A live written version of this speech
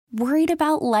Worried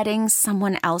about letting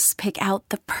someone else pick out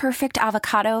the perfect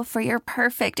avocado for your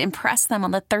perfect impress them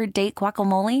on the third date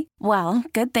guacamole? Well,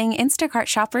 good thing Instacart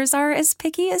shoppers are as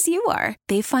picky as you are.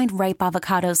 They find ripe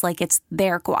avocados like it's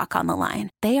their guac on the line.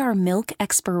 They are milk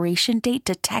expiration date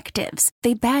detectives.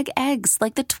 They bag eggs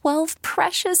like the 12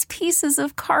 precious pieces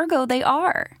of cargo they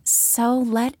are. So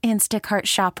let Instacart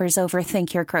shoppers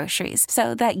overthink your groceries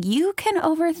so that you can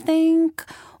overthink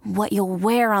what you'll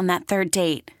wear on that third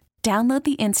date. Download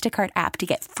the Instacart app to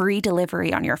get free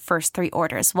delivery on your first 3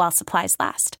 orders while supplies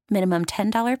last. Minimum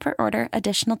 $10 per order.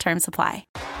 Additional terms apply.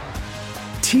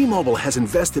 T-Mobile has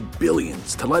invested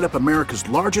billions to light up America's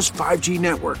largest 5G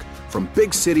network, from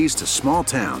big cities to small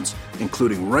towns,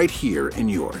 including right here in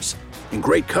yours. And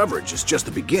great coverage is just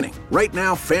the beginning. Right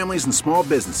now, families and small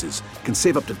businesses can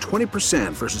save up to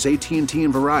 20% versus AT&T and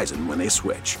Verizon when they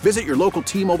switch. Visit your local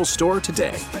T-Mobile store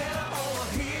today.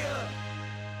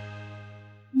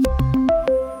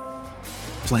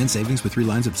 Plan savings with 3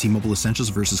 lines of T-Mobile Essentials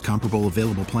versus comparable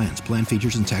available plans. Plan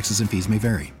features and taxes and fees may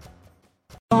vary.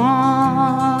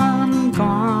 Gone,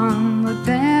 gone, the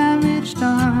damage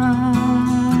done.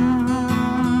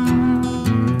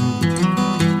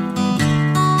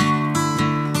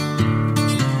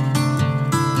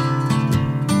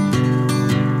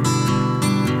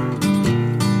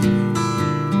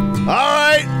 All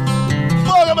right.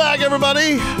 Welcome back,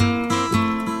 everybody.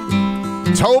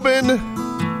 Tobin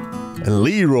and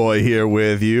Leroy here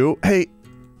with you. Hey,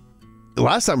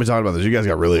 last time we talked about this, you guys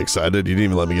got really excited. You didn't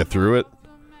even let me get through it.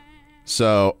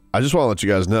 So I just want to let you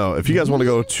guys know, if you guys want to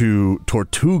go to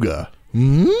Tortuga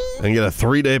and get a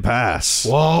 3-day pass.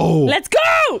 Whoa. Let's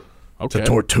go! To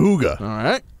Tortuga. All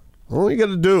right. All you got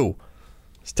to do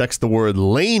is text the word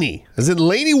Lainey, as in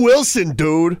Lainey Wilson,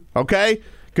 dude. Okay?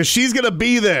 Because she's going to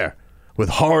be there with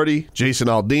Hardy, Jason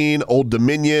Aldean, Old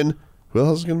Dominion. Who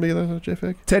else is going to be there,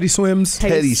 J-Fig? Teddy Swims.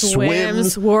 Teddy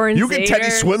Swims. Warren You can Teddy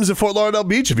Zader. Swims at Fort Lauderdale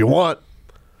Beach if you want.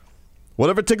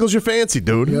 Whatever tickles your fancy,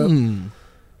 dude. Yep.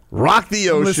 Rock the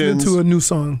I'm Oceans. listening to a new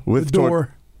song. With The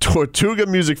Door. Tortuga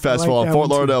Music Festival like on that Fort one,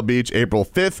 too. Lauderdale Beach, April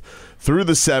 5th through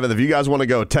the 7th. If you guys want to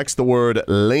go, text the word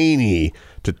Laney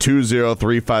to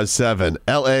 20357.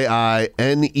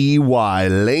 Lainey.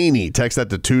 Laney. Text that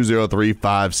to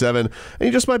 20357. And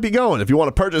you just might be going. If you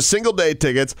want to purchase single-day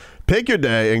tickets, pick your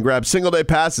day and grab single-day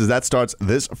passes. That starts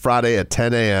this Friday at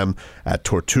 10 a.m. at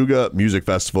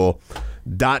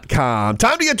TortugaMusicFestival.com.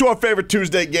 Time to get to our favorite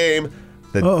Tuesday game.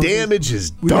 The damage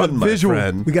is done, my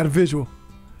friend. We got a visual.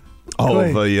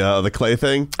 Oh, the Clay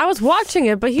thing? I was watching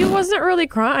it, but he wasn't really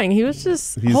crying. He was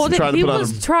just holding. He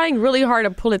was trying really hard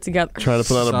to pull it together. Trying to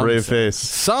put on a brave face.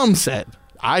 Some said,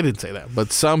 I didn't say that,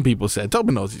 but some people said,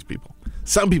 Tobin knows these people.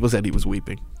 Some people said he was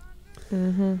weeping.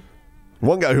 Mm-hmm.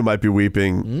 One guy who might be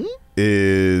weeping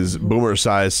is Boomer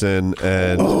Esiason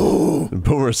and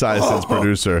Boomer Esiason's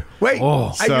producer. Wait,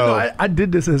 I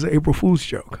did this as an April Fool's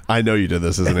joke. I know you did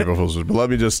this as an April Fool's joke, but let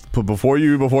me just put before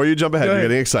you jump ahead. You're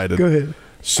getting excited. Go ahead.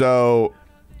 So,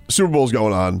 Super Bowl's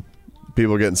going on.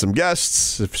 People are getting some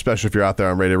guests, especially if you're out there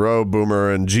on Radio Row.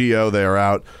 Boomer and Gio, they are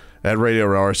out at Radio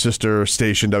Row, our sister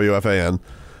station, WFAN.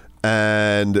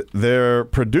 And their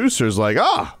producer's like,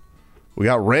 we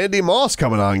got Randy Moss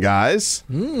coming on, guys.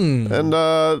 And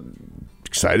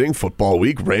exciting football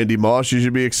week. Randy Moss, you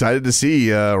should be excited to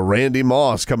see Randy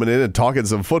Moss coming in and talking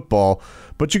some football.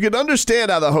 But you can understand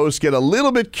how the hosts get a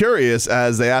little bit curious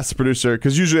as they ask the producer,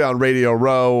 because usually on Radio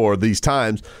Row or these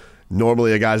times,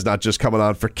 normally a guy's not just coming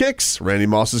on for kicks. Randy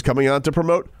Moss is coming on to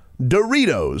promote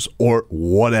Doritos or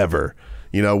whatever.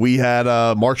 You know, we had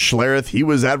Mark Schlereth. He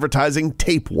was advertising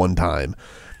tape one time.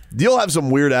 You'll have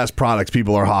some weird-ass products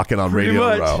people are hawking on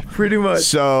Radio Row. Pretty much.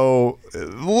 So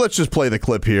let's just play the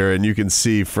clip here, and you can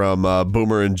see from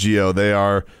Boomer and Gio, they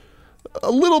are a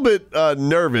little bit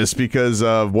nervous because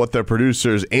of what their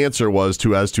producer's answer was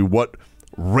as to what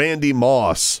Randy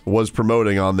Moss was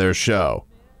promoting on their show.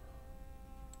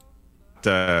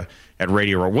 At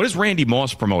Radio Row. What is Randy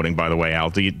Moss promoting, by the way, Al?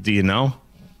 Do you know?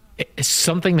 It's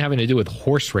something having to do with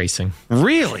horse racing.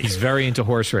 Really? He's very into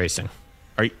horse racing.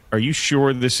 Are you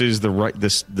sure this is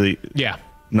Yeah.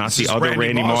 Not the other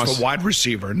Randy Moss? The wide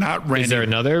receiver, not Randy. Is there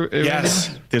another?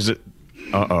 Yes. There's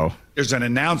There's an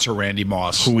announcer, Randy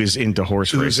Moss, who is into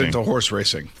horse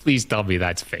racing. Please tell me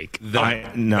that's fake.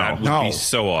 That would be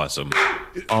so awesome.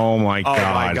 Oh my God.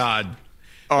 Oh my God.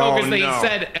 No, because they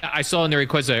said, I saw in the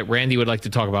request that Randy would like to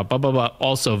talk about blah blah blah.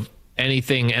 Also,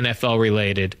 anything NFL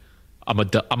related. I'm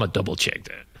a double check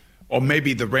that. Or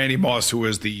maybe the Randy Moss, who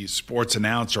is the sports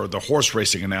announcer, the horse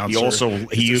racing announcer.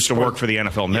 He used to work for the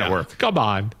NFL Network. Come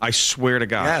on. I swear to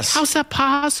God. Yes. How's that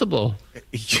possible?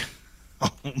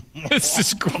 This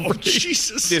is great. Oh,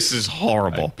 Jesus. This is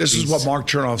horrible. This is what Mark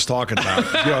Chernoff's talking about.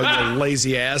 You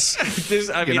lazy ass.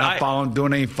 You're not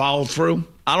doing any follow through.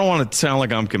 I don't want to sound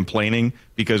like I'm complaining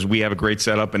because we have a great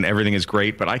setup and everything is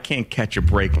great, but I can't catch a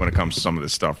break when it comes to some of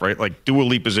this stuff, right? Like Dua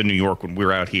Lipa's in New York when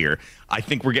we're out here. I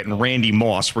think we're getting Randy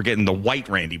Moss. We're getting the white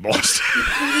Randy Moss.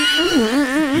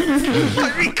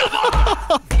 I mean, come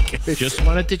on. Just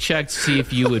wanted to check to see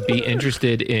if you would be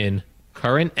interested in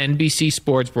current NBC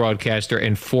sports broadcaster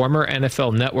and former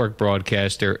NFL Network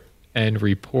broadcaster and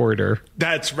reporter.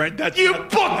 That's right. You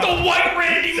booked the white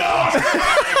Randy Moss.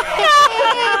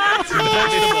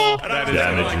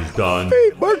 Damage is done.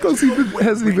 Wait, Marcos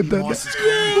hasn't even done that.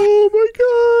 Oh my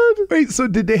God! Wait, so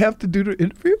did they have to do the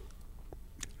interview?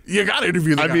 You got to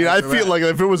interview the guy. I mean, I feel like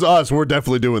if it was us, we're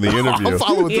definitely doing the interview. I'm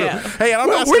following through. Hey,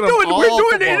 we're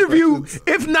doing the interview. Questions.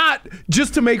 If not,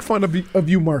 just to make fun of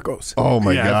you, Marcos. Oh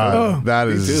my God, that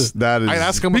is. I'd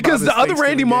ask him because the other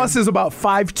Randy Moss is about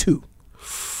 5'2".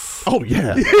 Oh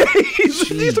yeah, he used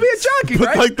to be a jockey,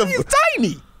 right? Like he's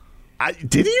tiny.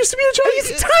 Did he used to be a jockey?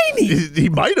 He's tiny. He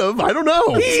might have. I don't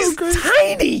know. He's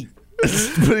tiny.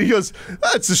 But he goes,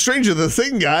 that's the stranger the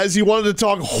thing, guys. He wanted to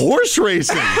talk horse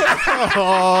racing.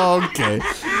 Okay.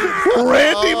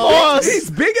 Randy Moss. He's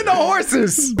big into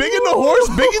horses. Big into horse,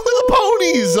 big into the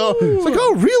ponies. It's like,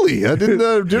 oh, really? I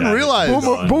didn't realize.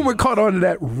 Boomer caught on to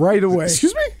that right away.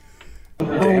 Excuse me?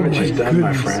 Damage is done,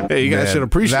 my friend. Hey, you guys should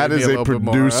appreciate that. Is a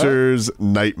producer's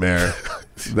nightmare.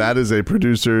 That is a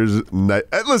producer's night.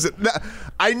 Listen,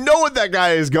 I know what that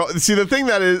guy is going. See, the thing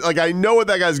that is, like, I know what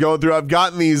that guy's going through. I've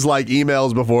gotten these like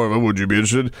emails before. Would you be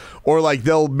interested? Or like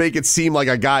they'll make it seem like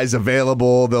a guy's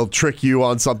available. They'll trick you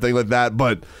on something like that,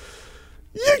 but.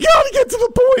 You gotta get to the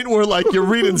point where, like, you're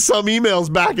reading some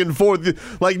emails back and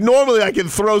forth. Like, normally I can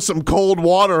throw some cold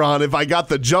water on if I got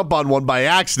the jump on one by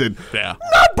accident. Yeah.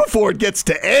 Not before it gets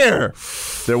to air.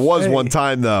 There was one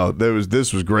time, though.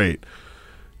 This was great.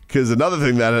 Because another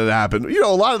thing that had happened, a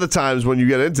lot of the times when you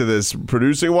get into this,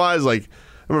 producing-wise, like,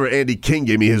 I remember Andy King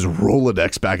gave me his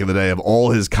Rolodex back in the day of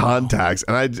all his contacts,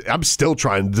 and I'm still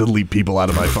trying to delete people out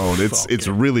of my phone. It's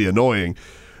really annoying.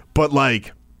 But,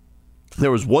 like... There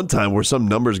was one time where some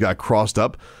numbers got crossed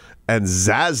up, and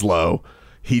Zaslow,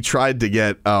 he tried to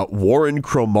get Warren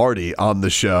Cromartie on the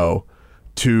show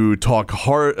to talk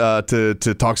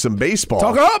to talk some baseball.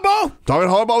 Talking hardball. Talking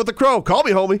hardball with the Crow. Call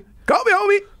me, homie. Call me,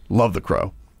 homie. Love the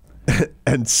Crow.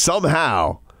 And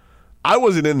somehow, I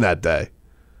wasn't in that day.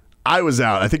 I was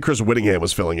out. I think Chris Whittingham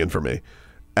was filling in for me.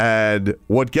 And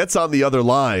what gets on the other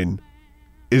line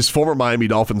is former Miami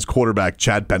Dolphins quarterback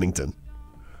Chad Pennington.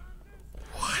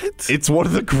 What? It's one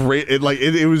of the great.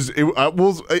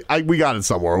 We got it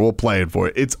somewhere. We'll play it for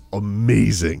it. It's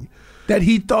amazing. That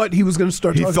he thought he was going to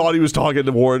start. He thought he was talking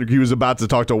to Warren. He was about to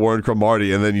talk to Warren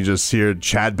Cromartie, and then you just hear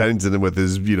Chad Pennington with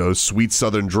his sweet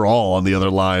Southern drawl on the other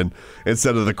line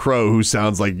instead of the Crow, who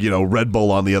sounds like Red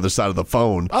Bull on the other side of the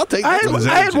phone. I'll take that.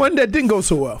 I had one that didn't go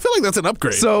so well. I feel like that's an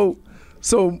upgrade. So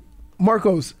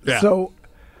Marcos. Yeah. So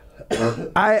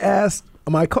I asked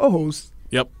my co-host.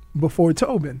 Yep. Before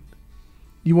Tobin.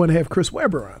 You want to have Chris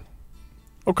Webber on.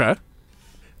 Okay.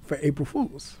 For April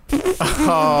Fools.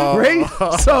 Right?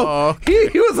 So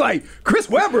he was like, Chris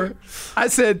Webber. I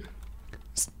said,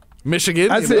 Michigan?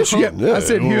 I said, Yeah, I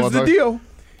said, here's the deal.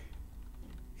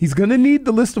 He's going to need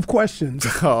the list of questions.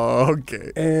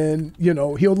 Okay. And,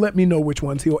 he'll let me know which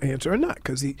ones he'll answer or not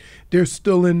because they're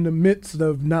still in the midst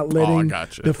of not letting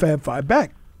the Fab Five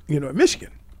back, at Michigan.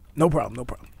 No problem.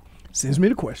 Sends me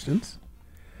the questions.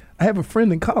 I have a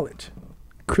friend in college.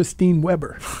 Christine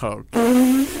Weber. Oh,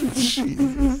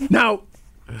 now,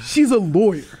 she's a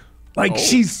lawyer.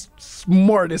 She's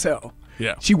smart as hell.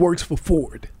 Yeah. She works for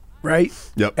Ford, right?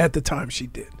 Yep. At the time she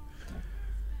did.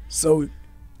 So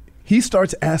he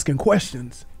starts asking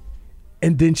questions,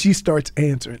 and then she starts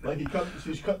answering.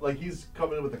 He's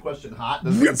coming in with the question hot.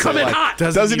 Coming hot.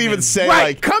 Doesn't even say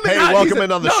hey, hot. Welcome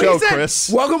in on the show, Chris.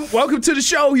 Welcome to the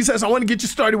show. He says, I want to get you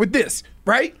started with this,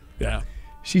 right? Yeah.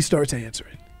 She starts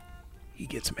answering. He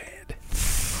gets mad.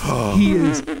 He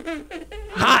is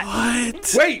hot.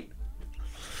 What? Wait.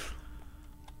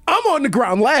 I'm on the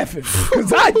ground laughing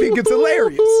because I think it's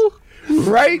hilarious.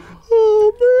 Right?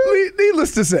 Oh, man.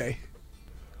 Needless to say,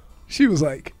 she was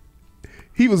like,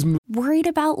 He was worried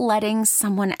about letting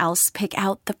someone else pick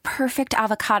out the perfect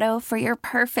avocado for your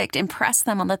perfect impress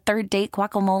them on the third date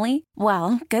guacamole?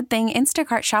 Well, good thing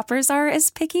Instacart shoppers are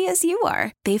as picky as you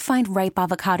are. They find ripe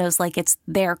avocados like it's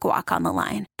their guac on the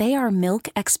line. They are milk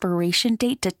expiration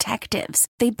date detectives.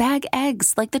 They bag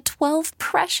eggs like the 12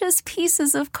 precious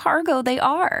pieces of cargo they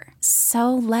are.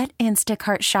 So let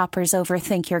Instacart shoppers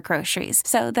overthink your groceries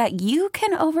so that you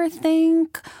can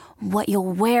overthink what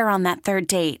you'll wear on that third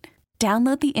date.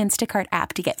 Download the Instacart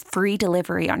app to get free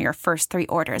delivery on your first 3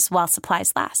 orders while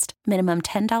supplies last. Minimum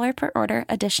 $10 per order.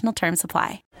 Additional terms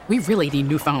apply. We really need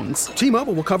new phones.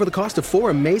 T-Mobile will cover the cost of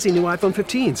 4 amazing new iPhone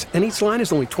 15s, and each line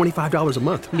is only $25 a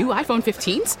month. New iPhone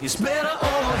 15s? It's better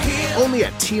over here. Only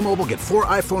at T-Mobile, get 4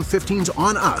 iPhone 15s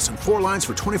on us and 4 lines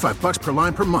for $25 per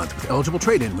line per month with eligible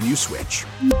trade-in when you switch.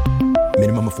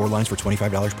 Minimum of 4 lines for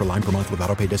 $25 per line per month with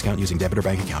autopay discount using debit or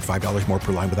bank account. $5 more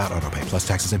per line without autopay, plus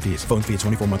taxes and fees. Phone fee at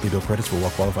 24 monthly bill credits for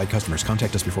well-qualified customers.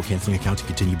 Contact us before canceling account to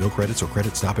continue bill credits or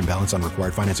credit stop and balance on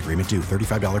required finance agreement due.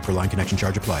 $35 per line connection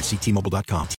charge applies. See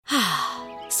T-Mobile.com.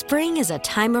 Spring is a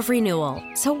time of renewal,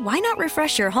 so why not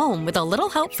refresh your home with a little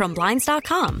help from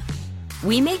Blinds.com?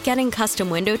 We make getting custom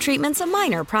window treatments a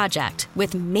minor project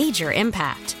with major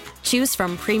impact. Choose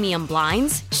from premium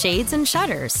blinds, shades, and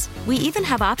shutters. We even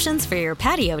have options for your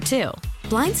patio, too.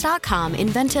 Blinds.com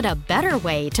invented a better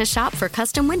way to shop for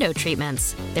custom window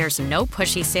treatments. There's no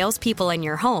pushy salespeople in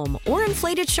your home or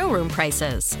inflated showroom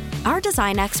prices. Our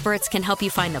design experts can help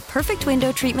you find the perfect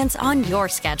window treatments on your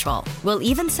schedule. We'll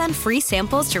even send free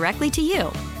samples directly to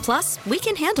you. Plus, we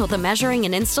can handle the measuring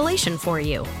and installation for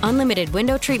you. Unlimited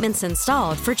window treatments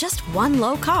installed for just one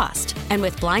low cost. And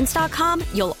with Blinds.com,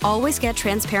 you'll always get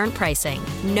transparent pricing.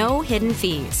 No hidden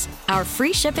fees. Our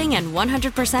free shipping and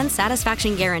 100%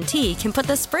 satisfaction guarantee can put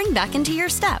the spring back into your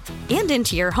step and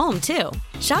into your home, too.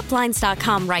 Shop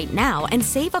Blinds.com right now and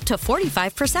save up to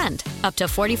 45%. Up to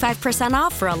 45%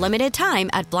 off for a limited time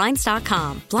at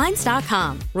Blinds.com.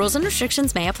 Blinds.com. Rules and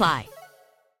restrictions may apply.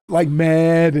 Like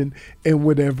mad and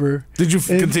whatever. Did you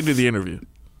continue the interview?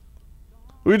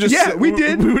 We did.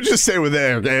 We would just say with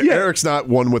Eric. Yeah. Eric's not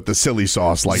one with the silly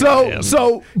sauce like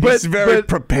he's very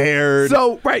prepared.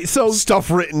 So stuff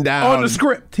written down on the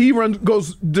script. He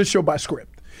goes this show by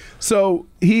script. So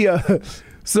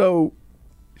so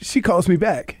she calls me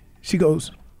back. She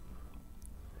goes,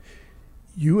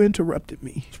 "You interrupted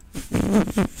me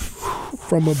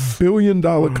from a $1 billion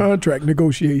contract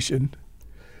negotiation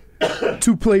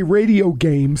to play radio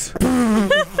games."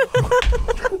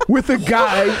 With a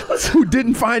guy who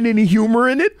didn't find any humor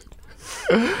in it.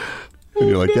 And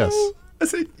you're like, yes. I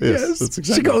said, yes. That's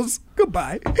exactly. She goes,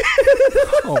 goodbye.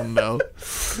 Oh, no.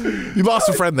 You lost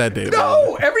a friend that day.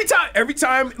 No, every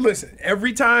time, listen,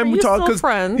 every time we talk, because,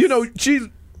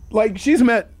 she's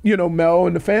met, Mel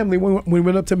and the family when we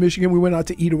went up to Michigan, we went out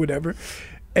to eat or whatever.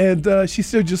 And she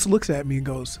still just looks at me and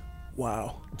goes,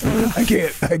 wow. I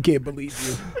can't believe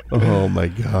you. Oh my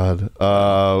God!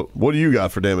 What do you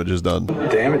got for damages done?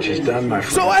 Damages done, my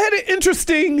friend. So I had an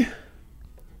interesting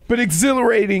but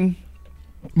exhilarating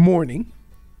morning.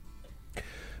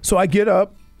 So I get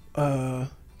up.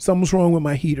 Something's wrong with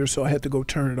my heater, so I had to go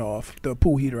turn it off. The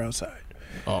pool heater outside.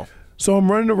 Oh. So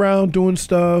I'm running around doing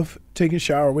stuff, taking a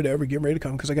shower, whatever, getting ready to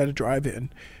come because I got to drive in.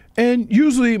 And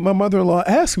usually my mother-in-law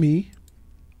asks me,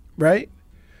 right,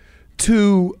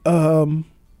 to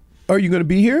are you going to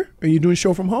be here? Are you doing a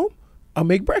show from home? I'll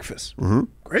make breakfast. Mm-hmm.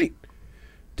 Great.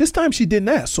 This time she didn't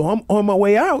ask. So I'm on my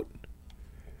way out,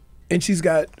 and she's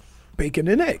got bacon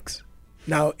and eggs.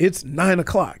 Now, it's 9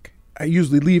 o'clock. I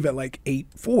usually leave at like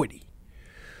 8:40.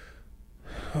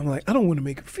 I'm like, I don't want to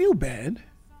make her feel bad,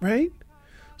 right?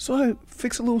 So I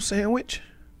fix a little sandwich,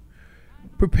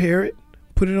 prepare it,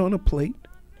 put it on a plate,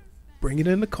 bring it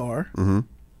in the car, and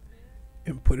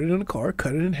put it in the car,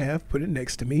 cut it in half, put it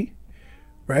next to me.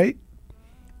 Right?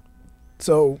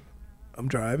 So I'm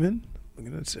driving,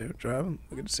 looking at the sandwich, driving,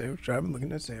 looking at the sandwich, driving,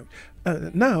 looking at the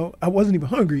sandwich. Now, I wasn't even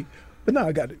hungry, but now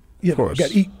I got to, I got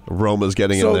to eat. Aroma's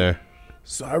getting in there.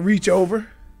 So I reach over,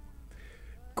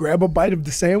 grab a bite of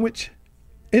the sandwich,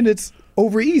 and it's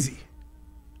over easy.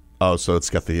 Oh, so it's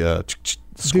got the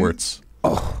squirts.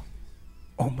 Dude,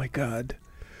 oh my God.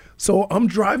 So I'm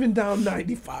driving down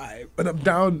 95, and I'm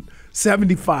down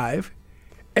 75,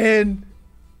 and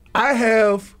I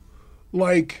have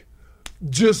like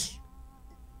just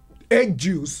egg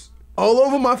juice all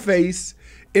over my face.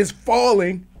 It's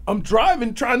falling. I'm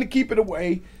driving, trying to keep it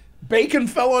away. Bacon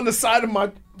fell on the side of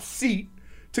my seat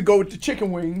to go with the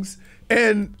chicken wings.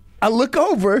 And I look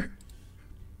over,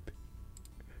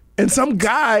 and some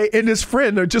guy and his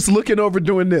friend are just looking over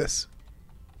doing this.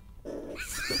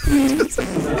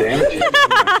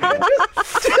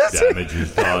 Damage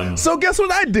is done. So guess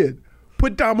what I did?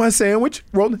 Put down my sandwich,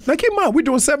 rolled. Now keep in mind, we're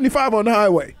doing 75 on the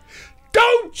highway.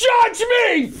 Don't judge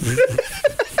me!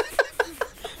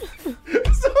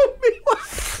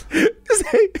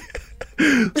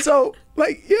 So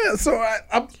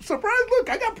I'm surprised. Look,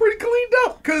 I got pretty cleaned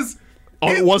up because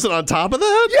it wasn't on top of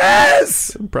that.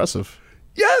 Yes, impressive.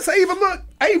 Yes, I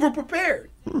even prepared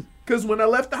because when I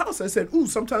left the house, I said, "Ooh,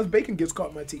 sometimes bacon gets caught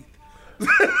in my teeth."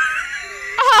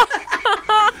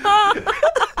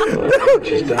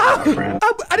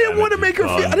 I didn't want to make her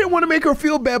feel. I didn't want to make her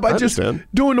feel bad by just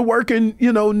doing the work and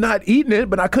not eating it.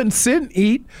 But I couldn't sit and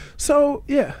eat. So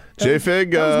yeah,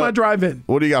 J-Fig, that was my drive-in.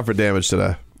 What do you got for damage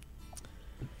today?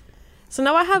 So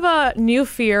now I have a new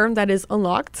fear that is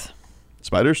unlocked.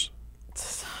 Spiders.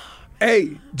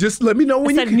 Hey, just let me know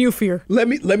when you. New fear. Let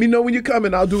me know when you come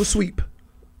and I'll do a sweep.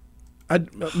 I'm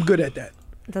good at that.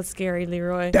 That's scary,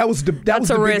 Leroy. That was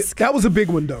a risk. That was a big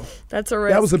one, though. That's a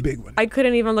risk. That was a big one. I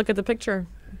couldn't even look at the picture.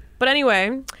 But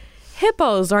anyway,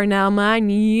 hippos are now my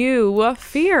new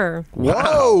fear.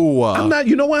 Whoa! I'm not.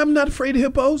 You know why I'm not afraid of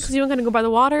hippos? Because you weren't gonna go by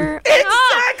the water.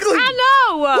 Exactly. I know.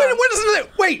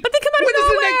 Wait. But they come out of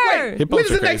nowhere. When is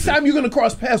the next time you're gonna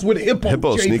cross paths with a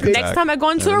hippo? Next time I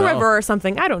go into a river or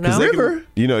something. I don't know. River.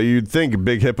 You'd think a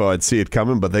big hippo, I'd see it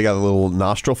coming, but they got the little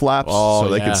nostril flaps, so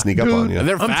they can sneak up on you. And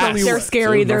they're fast. They're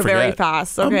scary. They're very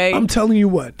fast. Okay. I'm telling you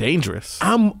what. Dangerous.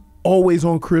 I'm always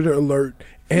on critter alert,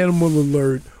 animal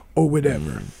alert, or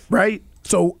whatever. Right.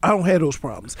 So I don't have those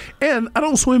problems, and I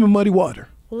don't swim in muddy water.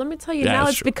 Well, let me tell you, now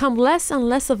it's become less and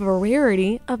less of a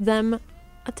rarity of them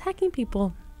attacking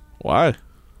people. Why?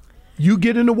 You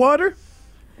get in the water?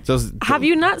 Have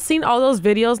you not seen all those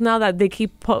videos now that they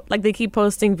keep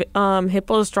posting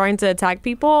hippos trying to attack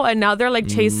people, and now they're like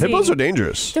chasing. Hippos are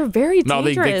dangerous. They're very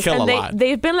dangerous. No, they kill and a lot.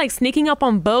 They've been like sneaking up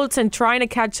on boats and trying to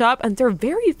catch up, and they're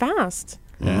very fast.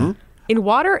 Mm-hmm. In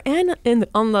water and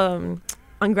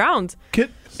on ground. Can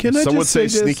I Some would just say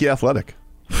this? sneaky athletic.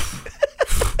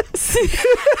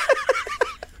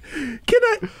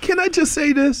 Can I just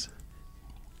say this?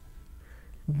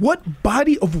 What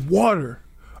body of water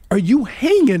are you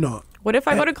hanging on? What if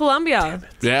I go to Colombia?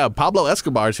 Yeah, Pablo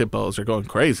Escobar's hippos are going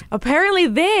crazy. Apparently,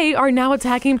 they are now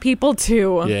attacking people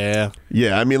too. Yeah.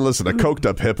 Yeah, I mean, listen, a coked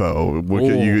up hippo,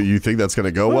 you think that's going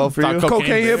to go well for you?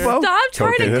 Cocaine hippo? Stop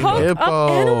trying to coke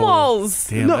up animals.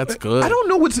 Damn, that's good. I don't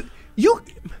know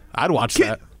I'd watch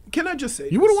that. Can I just say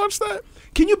You would have watched that?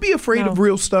 Can you be afraid of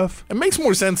real stuff? It makes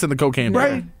more sense than the cocaine.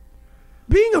 Right?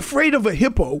 Being afraid of a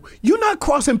hippo, you're not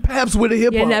crossing paths with a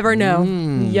hippo. You never know.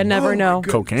 You never know.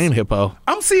 Cocaine hippo.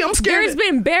 I'm scared. There's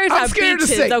been bears at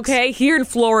beaches, okay, here in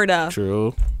Florida.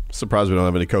 True. Surprised we don't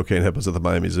have any cocaine hippos at the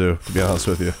Miami Zoo, to be honest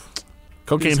with you.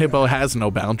 Cocaine hippo has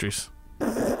no boundaries.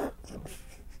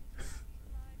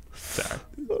 Sorry.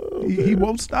 He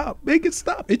won't stop. Make it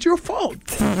stop. It's your fault.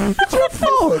 It's your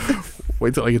fault.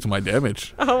 Wait till I get to my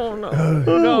damage. Oh, no.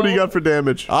 What do you got for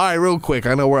damage? All right, real quick.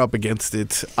 I know we're up against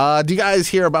it. Do you guys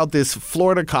hear about this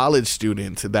Florida college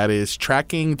student that is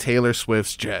tracking Taylor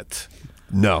Swift's jet?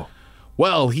 No.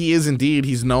 Well, he is indeed.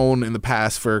 He's known in the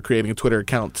past for creating a Twitter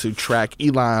account to track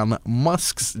Elon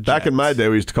Musk's jet. Back in my day,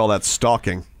 we used to call that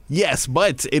stalking. Yes,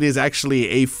 but it is actually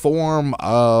a form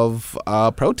of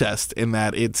protest in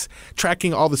that it's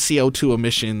tracking all the CO2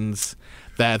 emissions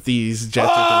that these jets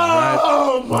are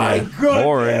doing, right? Oh, my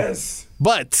goodness.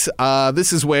 But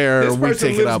this is where we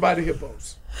take it up. By the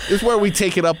hippos. This is where we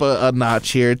take it up a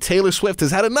notch here. Taylor Swift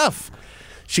has had enough.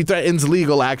 She threatens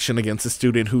legal action against a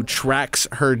student who tracks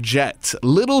her jet.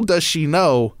 Little does she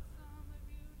know,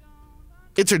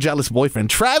 it's her jealous boyfriend,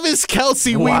 Travis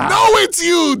Kelce. Wow. We know it's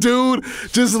you, dude.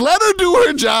 Just let her do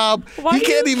her job. He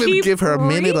can't even give her a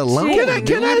minute alone.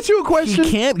 Can I ask you a question?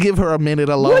 He can't give her a minute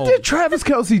alone. What did Travis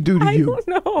Kelce do to you? I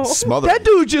don't know. Smother. That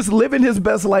dude just living his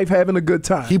best life, having a good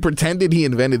time. He pretended he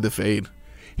invented the fade.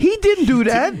 He didn't do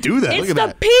that. Didn't do that. It's Look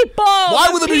at the people. Why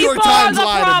would the New York Times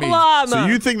lie to me? So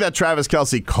you think that Travis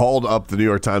Kelce called up the New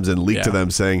York Times and leaked to them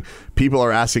saying people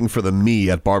are asking for the me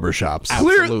at barbershops?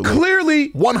 Clearly,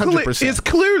 100%. It's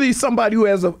clearly somebody who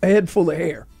has a head full of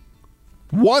hair.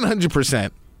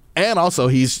 100%. And also,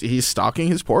 he's stalking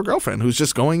his poor girlfriend who's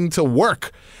just going to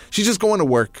work. She's just going to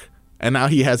work. And now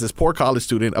he has this poor college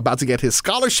student about to get his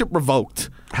scholarship revoked.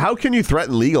 How can you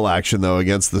threaten legal action, though,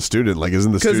 against the student? Like,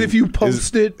 isn't the student... Because if you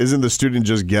post it... Isn't the student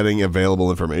just getting available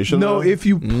information? No, though? if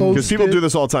you post it... Because people do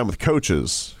this all the time with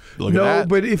coaches. Look at that.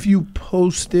 But if you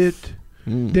post it,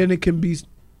 then it can be,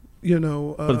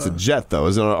 but it's a jet, though.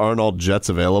 Aren't all jets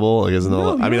available? Like, isn't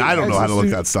all, I mean, I don't know how to look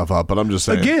that stuff up, but I'm just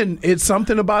saying. Again, it's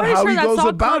something about how he goes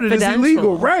about it is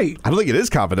illegal, right? I don't think it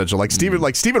is confidential. Like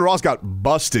Stephen Ross got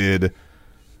busted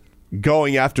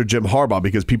going after Jim Harbaugh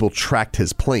because people tracked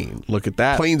his plane. Look at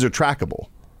that. Planes are trackable.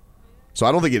 So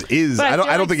I don't think it is. I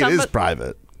don't think it is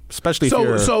private. Especially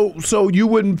so you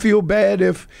wouldn't feel bad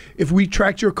if we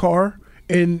tracked your car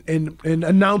and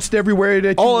announced everywhere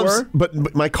that you were?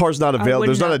 But my car's not available.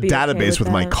 There's not a database with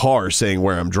my car saying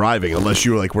where I'm driving unless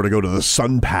you were were to go to the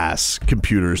SunPass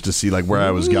computers to see where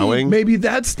I was going. Maybe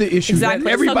that's the issue. Exactly.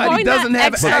 That everybody doesn't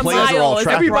have access.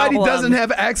 Everybody doesn't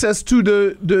have access to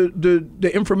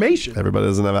the information. Everybody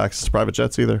doesn't have access to private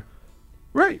jets either.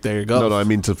 Right. There you go. No, I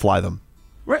mean to fly them.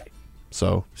 Right.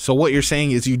 So what you're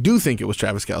saying is you do think it was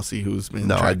Travis Kelce who's been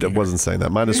No, I wasn't saying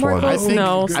that. -1. I think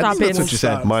stop it. That's what you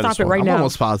said. Stop it right I'm now.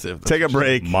 almost positive. Take a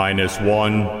break.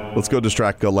 -1. Let's go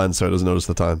distract Glenn so he doesn't notice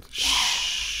the time.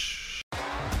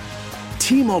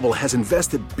 T-Mobile has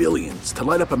invested billions to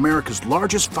light up America's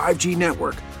largest 5G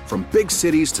network, from big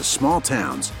cities to small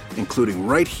towns, including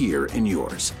right here in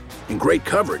yours. And great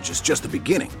coverage is just the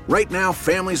beginning. Right now,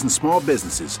 families and small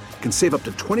businesses can save up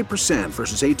to 20%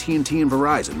 versus AT&T and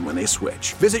Verizon when they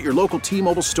switch. Visit your local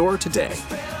T-Mobile store today.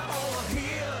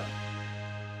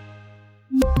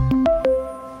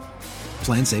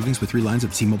 Plan savings with 3 lines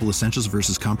of T-Mobile Essentials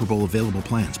versus comparable available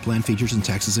plans. Plan features and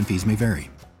taxes and fees may vary.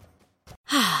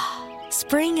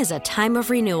 Spring is a time of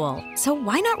renewal, so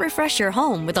why not refresh your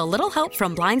home with a little help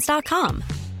from Blinds.com?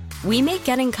 We make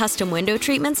getting custom window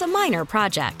treatments a minor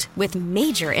project with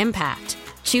major impact.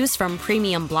 Choose from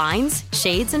premium blinds,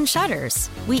 shades, and shutters.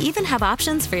 We even have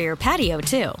options for your patio,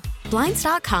 too.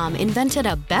 Blinds.com invented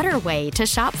a better way to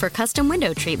shop for custom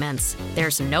window treatments.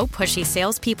 There's no pushy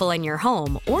salespeople in your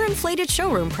home or inflated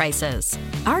showroom prices.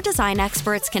 Our design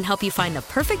experts can help you find the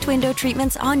perfect window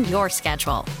treatments on your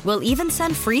schedule. We'll even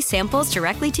send free samples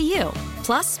directly to you.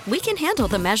 Plus, we can handle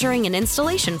the measuring and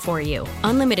installation for you.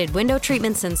 Unlimited window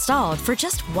treatments installed for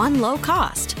just one low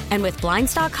cost. And with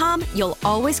Blinds.com, you'll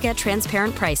always get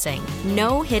transparent pricing.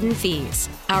 No hidden fees.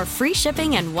 Our free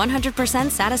shipping and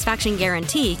 100% satisfaction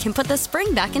guarantee can put the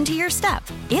spring back into your step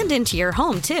and into your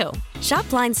home, too. Shop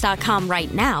Blinds.com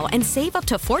right now and save up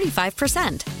to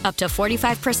 45%. Up to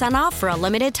 45% off for a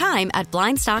limited time at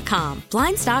Blinds.com.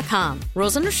 Blinds.com.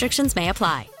 Rules and restrictions may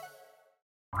apply.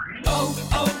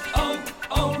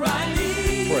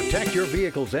 Protect your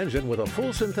vehicle's engine with a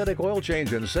full synthetic oil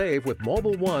change and save with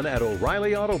Mobile One at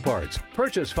O'Reilly Auto Parts.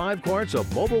 Purchase 5 quarts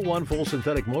of Mobile One full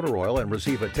synthetic motor oil and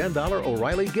receive a $10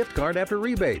 O'Reilly gift card after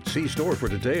rebate. See store for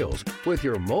details. With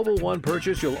your Mobile One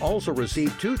purchase, you'll also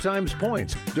receive 2 times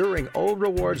points during O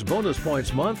Rewards Bonus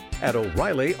Points Month at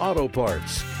O'Reilly Auto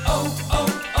Parts.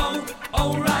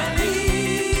 O'Reilly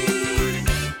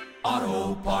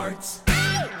Auto Parts.